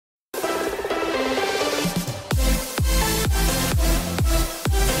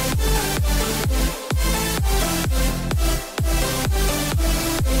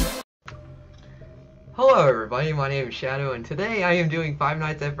everybody, my name is Shadow, and today I am doing Five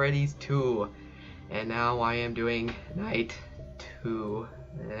Nights at Freddy's 2. And now I am doing Night 2.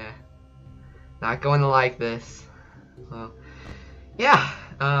 Not going to like this. Well, yeah,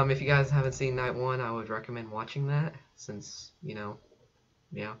 if you guys haven't seen Night 1, I would recommend watching that, since, you know,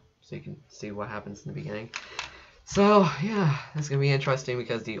 yeah, so you can see what happens in the beginning. So, yeah, it's going to be interesting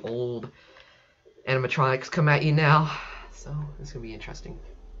because the old animatronics come at you now, so it's going to be interesting.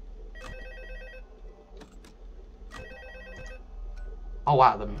 Oh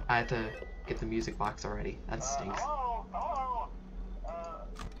wow, I had to get the music box already. That stinks. Hello.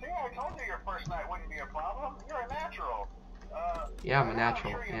 See, I told you your first night wouldn't be a problem. You're a natural. Yeah, I'm a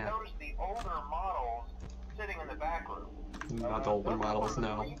natural. I'm sure you noticed the older models sitting in the back room. Not the older models,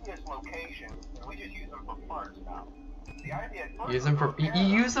 no. Previous location, and we just use them for parts now. The idea use them for you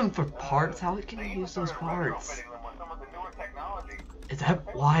use them for parts? How can you use those parts? Is that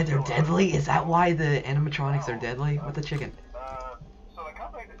why they're deadly? Is that why the animatronics are deadly? What the chicken? So the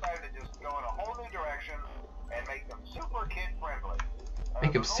company decided to just go in a whole new direction and make them super kid friendly.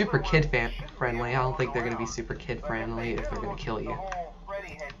 Make them super kid friendly. I don't think they're gonna be super kid friendly if they're gonna kill you. The whole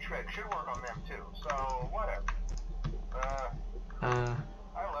Freddy head trick should work on them too. So whatever. I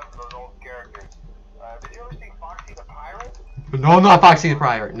love those old characters. Did you ever see Foxy the Pirate? No, not Foxy the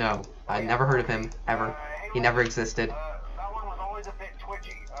Pirate. No, I never heard of him ever. He never existed. That one was always a bit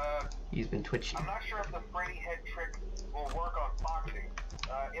twitchy. He's been twitchy. I'm not sure if the Freddy head trick will work on Foxy.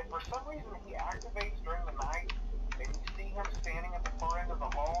 If for some reason he activates during the night and you see him standing at the far end of the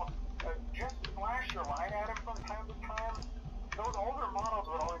hall, just flash your light at him from time to time. Those older models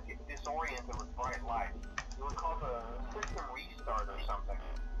would always get disoriented with bright light. It would cause a system restart or something.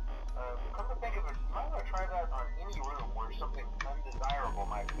 Come to think of it, you might want to try that on any room where something undesirable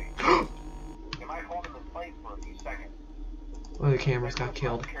might be. You might hold him in place for a few seconds. Oh, the cameras got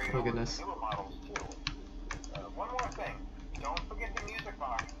killed. Oh goodness. One more thing. Don't forget the music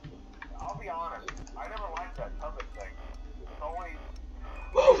box. I'll be honest, I never liked that puppet thing. It's always...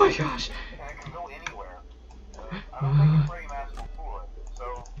 Oh my gosh! And it can go anywhere. I don't think the Freddy mask will fool it.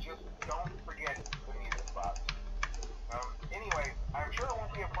 So just don't forget the music box. Anyway, I'm sure it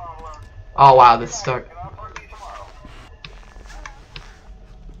won't be a problem. Oh wow, this stuck. And I'll talk to you tomorrow.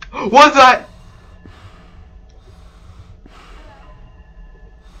 What's that?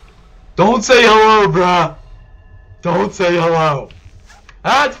 Don't say hello, bruh. Don't say hello.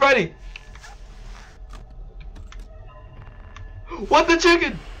 Ah, it's Freddy. What the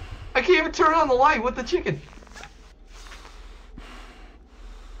chicken? I can't even turn on the light. What the chicken?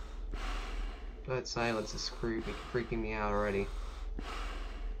 That silence is freaking me out already.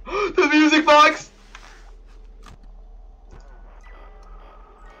 The music box!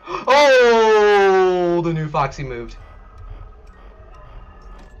 Oh, the new Foxy moved.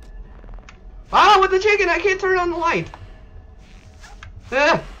 Ah, with the chicken, I can't turn on the light.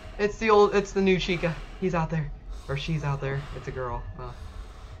 It's the new Chica. He's out there, or she's out there. It's a girl.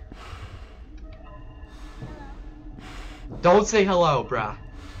 Don't say hello, bruh.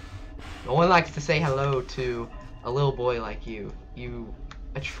 No one likes to say hello to a little boy like you. You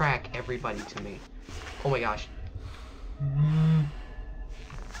attract everybody to me. Oh my gosh.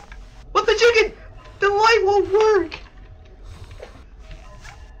 What the chicken? The light won't work.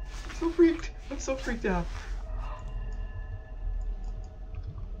 I'm so freaked. I'm so freaked out.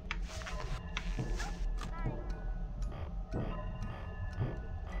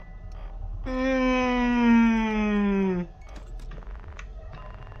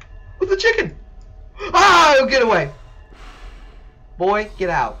 What's the chicken? Ah! Get away! Boy, get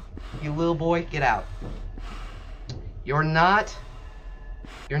out. You little boy, get out. You're not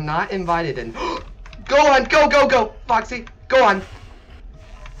invited in. Go on, go, Foxy. Go on.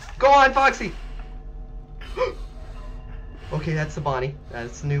 Go on, Foxy. Okay, that's the Bonnie.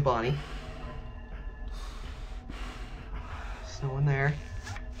 That's the new Bonnie. There's no one there.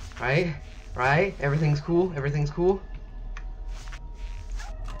 Right? Right? Everything's cool? Everything's cool?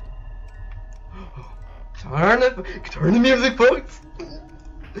 Turn the music, folks!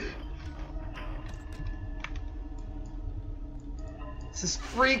 This is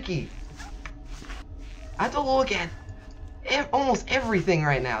freaky. I have to look at almost everything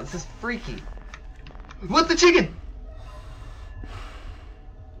right now. This is freaky. What the chicken?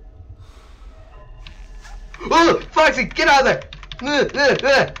 Oh, Foxy, get out of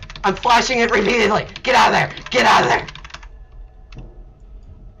there! I'm flashing it repeatedly. Get out of there! Get out of there!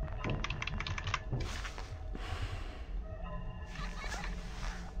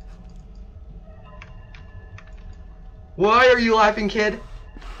 Why are you laughing, kid?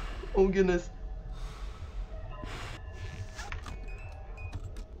 Oh goodness.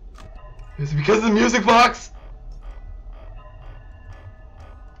 Is it because of the music box?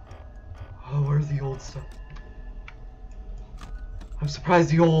 Oh, where's the old stuff? I'm surprised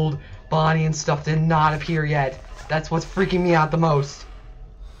the old Bonnie and stuff did not appear yet. That's what's freaking me out the most.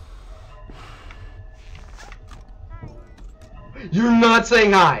 You're not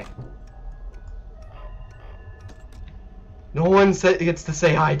saying hi. No one gets to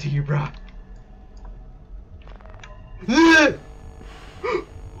say hi to you, bruh.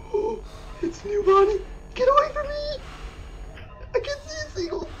 It's new Bonnie. Get away from me. I can't see a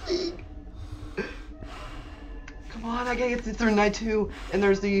single thing. Come on, I gotta get through night 2, and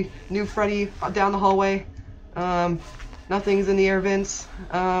there's the new Freddy down the hallway. Nothing's in the air vents.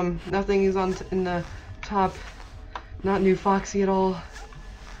 Nothing is in the top. Not new Foxy at all.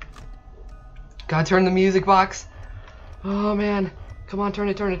 Gotta turn the music box. Oh man, come on, turn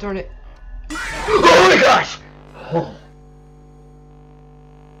it, turn it, turn it. Oh my gosh! Oh.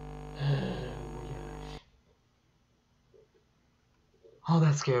 Oh,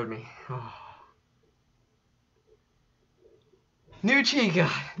 that scared me. Oh. New Chica!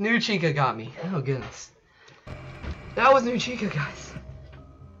 New Chica got me. Oh goodness. That was New Chica, guys.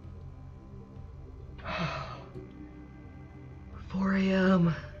 4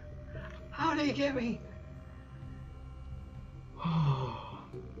 AM. How did he get me? Oh.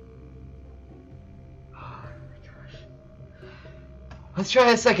 Oh my gosh. Let's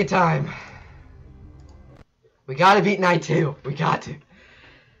try a second time. We gotta beat night 2. We got to.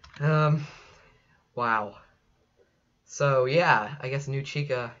 Wow. So yeah, I guess New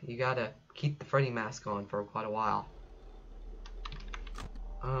Chica, you gotta keep the Freddy mask on for quite a while.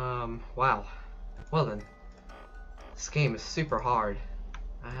 Wow. Well then, this game is super hard.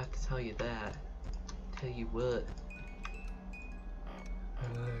 I have to tell you that. Tell you what.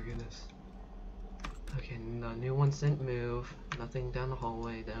 Oh goodness. Okay, no new ones didn't move. Nothing down the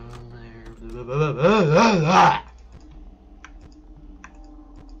hallway, down there. Blah, blah, blah, blah, blah, blah.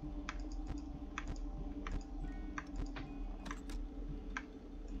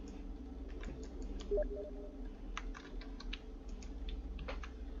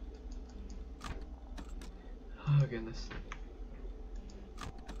 Oh goodness.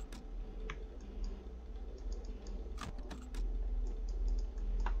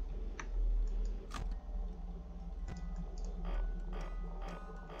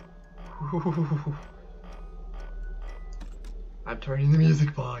 I'm turning the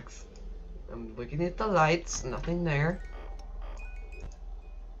music box. I'm looking at the lights, nothing there.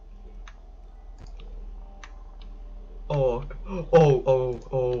 Oh, oh, oh, oh,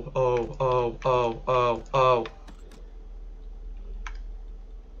 oh, oh, oh, oh, oh.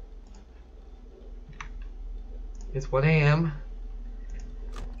 It's 1 AM.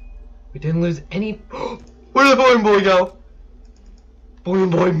 We didn't lose any. Where did the balloon boy go? Balloon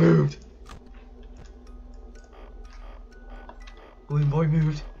boy moved. Balloon boy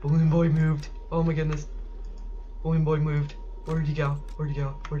moved. Balloon boy moved. Oh my goodness. Balloon boy moved. Where'd he go? Where'd he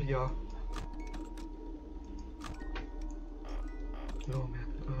go? Where'd he go? Oh man.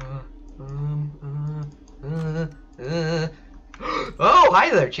 Oh, hi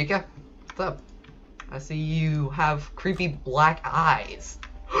there, Chica. What's up? I see you have creepy black eyes.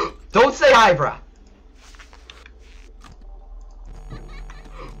 Don't say hi, bruh.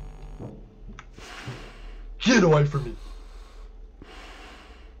 Get away from me.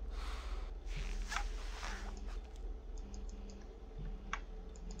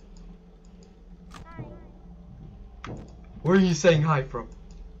 Where are you saying hi from?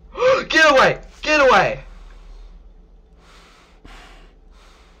 Get away! Get away!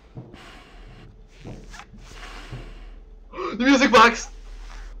 The music box!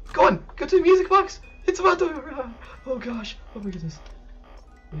 Go on! Go to the music box! It's about to... oh gosh. Oh my goodness.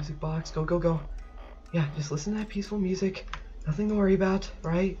 Music box. Go, go, go. Yeah, just listen to that peaceful music. Nothing to worry about.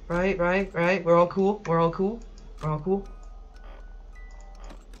 Right? Right? Right? Right? We're all cool. We're all cool. We're all cool.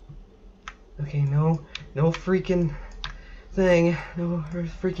 Okay, no freaking thing. No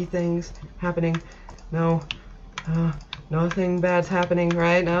freaky things happening. No. Nothing bad's happening,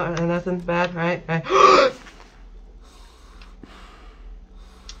 right? No, nothing bad, right? Right?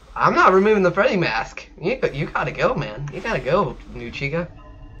 I'm not removing the Freddy mask. You gotta go, man. You gotta go, New Chica.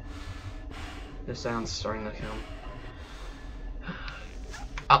 The sound's starting to come.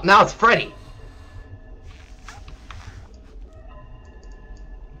 Oh, now it's Freddy.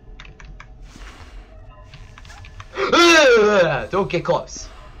 Don't get close.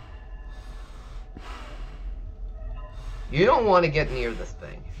 You don't want to get near this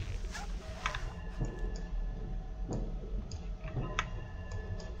thing.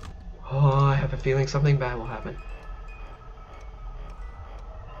 Oh, I have a feeling something bad will happen.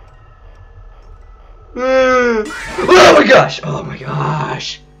 Oh my gosh! Oh my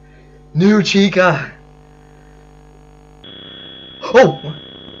gosh! New Chica! Oh!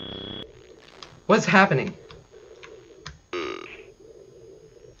 What's happening?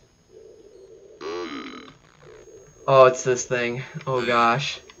 Oh, it's this thing. Oh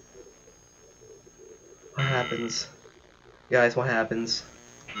gosh. What happens? Guys, what happens?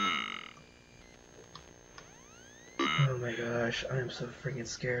 Oh my gosh, I am so freaking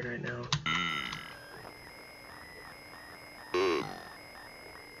scared right now.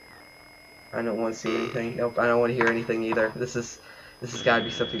 I don't want to see anything. Nope, I don't want to hear anything either. This has gotta be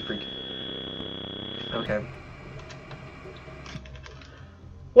something freaking... Okay.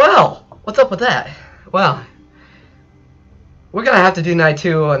 Well, what's up with that? Well, we're gonna have to do night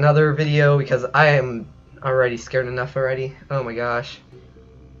 2 another video because I am already scared enough already. Oh my gosh.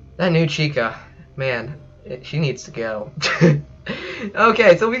 That new Chica, man, she needs to go.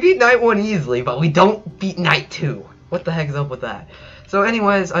 Okay, so we beat night 1 easily, but we don't beat night 2. What the heck is up with that? So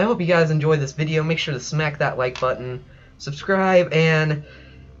anyways, I hope you guys enjoyed this video. Make sure to smack that like button, subscribe, and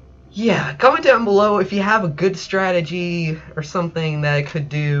yeah, comment down below if you have a good strategy or something that I could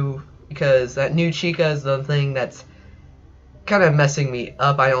do, because that new Chica is the thing that's kind of messing me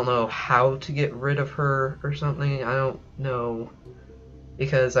up. I don't know how to get rid of her or something. I don't know,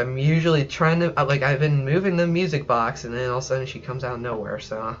 because I'm usually trying to, like, I've been moving the music box and then all of a sudden she comes out of nowhere.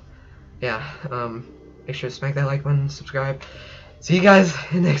 So yeah, make sure to smack that like button, subscribe. See you guys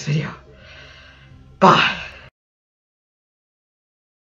in the next video. Bye.